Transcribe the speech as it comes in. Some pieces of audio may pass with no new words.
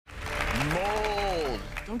Mold.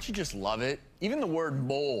 Don't you just love it? Even the word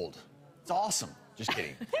mold. It's awesome. Just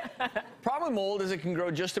kidding. Problem with mold is it can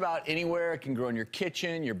grow just about anywhere. It can grow in your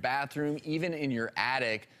kitchen, your bathroom, even in your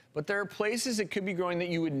attic. But there are places it could be growing that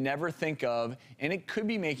you would never think of, and it could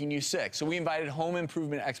be making you sick. So we invited home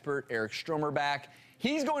improvement expert Eric Stromer back.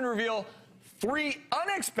 He's going to reveal 3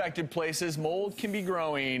 unexpected places mold can be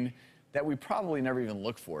growing that we probably never even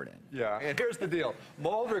look for it in. Yeah, and here's the deal.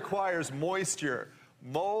 Mold requires moisture.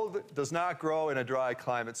 Mold does not grow in a dry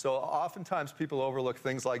climate, so oftentimes people overlook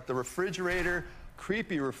things like the refrigerator,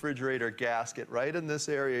 creepy refrigerator gasket right in this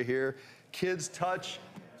area here. Kids touch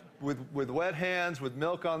with wet hands, with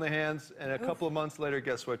milk on the hands, and a couple of months later,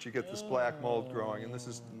 guess what? You get this black mold growing, and this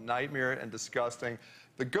is nightmare and disgusting.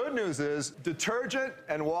 The good news is detergent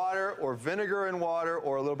and water, or vinegar and water,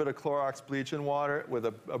 or a little bit of Clorox bleach and water with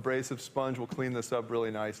an abrasive sponge will clean this up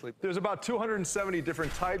really nicely. There's about 270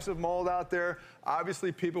 different types of mold out there.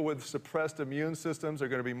 Obviously, people with suppressed immune systems are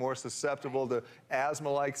going to be more susceptible to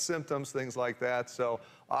asthma-like symptoms, things like that. So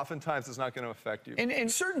oftentimes it's not going to affect you.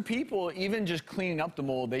 And certain people, even just cleaning up the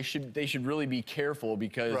mold, they should really be careful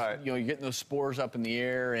because you know, you're getting those spores up in the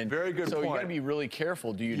air. And very good point. So you got to be really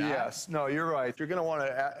careful, do you not? Yes. No, you're right. You're going to want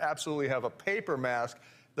to absolutely have a paper mask.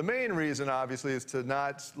 The main reason, obviously, is to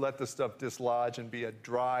not let the stuff dislodge and be a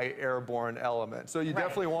dry, airborne element. So you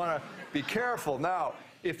definitely want to be careful. Now,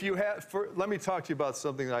 if you have, let me talk to you about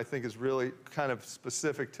something that I think is really kind of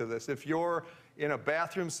specific to this. If you're in a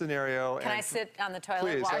bathroom scenario, can I sit on the toilet?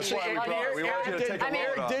 Please, while that's why we want you to take a load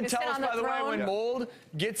Eric off. did tell us, by the way, when mold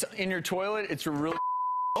gets in your toilet, it's a really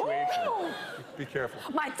situation. Be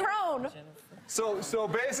careful. My throne. So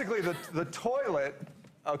basically, the toilet,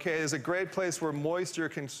 okay, is a great place where moisture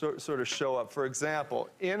can sort of show up. For example,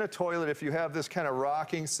 in a toilet, if you have this kind of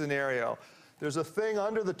rocking scenario, there's a thing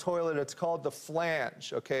under the toilet, it's called the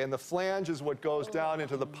flange, okay? And the flange is what goes down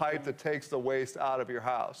into the pipe that takes the waste out of your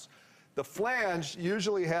house. The flange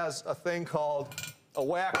usually has a thing called a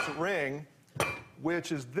wax ring,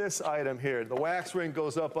 which is this item here. The wax ring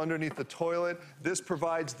goes up underneath the toilet. This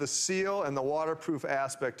provides the seal and the waterproof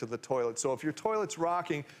aspect to the toilet. So if your toilet's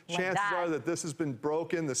rocking, chances are that this has been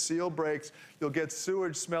broken, the seal breaks, you'll get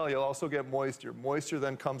sewage smell, you'll also get moisture. Moisture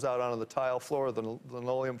then comes out onto the tile floor, the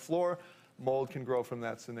linoleum floor. Mold can grow from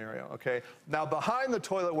that scenario, okay? Now, behind the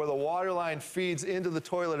toilet where the water line feeds into the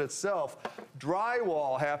toilet itself,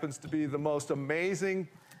 drywall happens to be the most amazing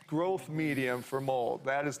growth medium for mold.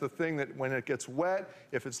 That is the thing that when it gets wet,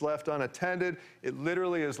 if it's left unattended, it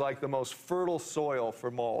literally is like the most fertile soil for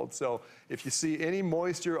mold. So if you see any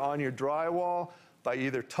moisture on your drywall, by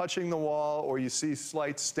either touching the wall or you see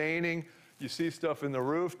slight staining, you see stuff in the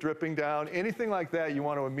roof dripping down, anything like that, you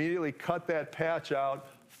want to immediately cut that patch out,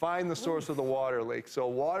 find the source of the water leak. So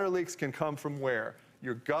water leaks can come from where?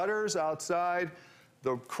 Your gutters outside,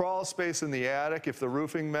 the crawl space in the attic, if the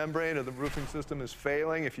roofing membrane or the roofing system is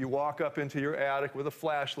failing, if you walk up into your attic with a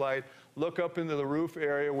flashlight, look up into the roof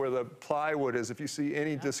area where the plywood is. If you see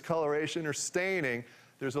any discoloration or staining,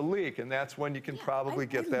 there's a leak, and that's when you can probably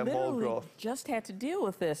get that mold growth. I just had to deal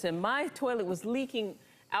with this, and my toilet was leaking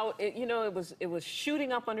out. You know, it was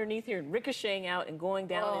shooting up underneath here and ricocheting out and going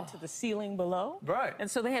down into the ceiling below. Right. And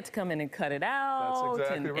so they had to come in and cut it out.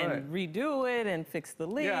 That's exactly and redo it and fix the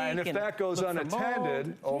leak. Yeah, and if that goes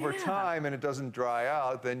unattended over time and it doesn't dry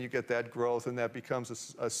out, then you get that growth, and that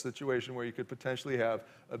becomes a situation where you could potentially have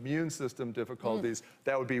immune system difficulties.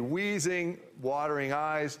 That would be wheezing, watering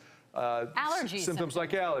eyes, allergies. Symptoms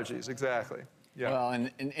like allergies, exactly. Yeah. Well,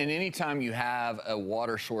 and any time you have a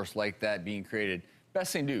water source like that being created,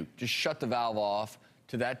 best thing to do, just shut the valve off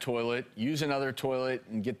to that toilet, use another toilet,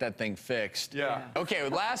 and get that thing fixed. Yeah. Okay,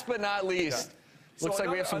 last but not least, looks like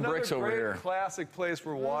we have some bricks over here. Another great classic place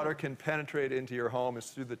where water can penetrate into your home is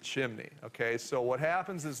through the chimney, okay? So what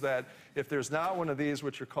happens is that if there's not one of these,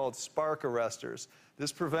 which are called spark arresters,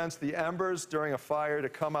 this prevents the embers during a fire to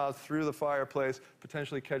come out through the fireplace,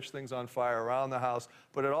 potentially catch things on fire around the house,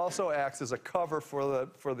 but it also acts as a cover for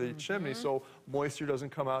the chimney, so moisture doesn't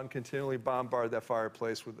come out and continually bombard that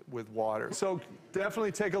fireplace with water. So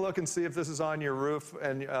definitely take a look and see if this is on your roof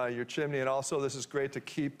and your chimney, and also this is great to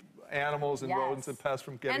keep animals and rodents and pests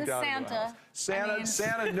from getting down into the house.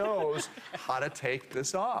 Santa knows how to take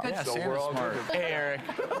this off. Yeah, so Santa's we're all smart. good. Hey, Eric,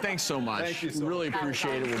 thanks so much. Thank you so really much.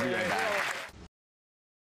 appreciate it. We'll be right back.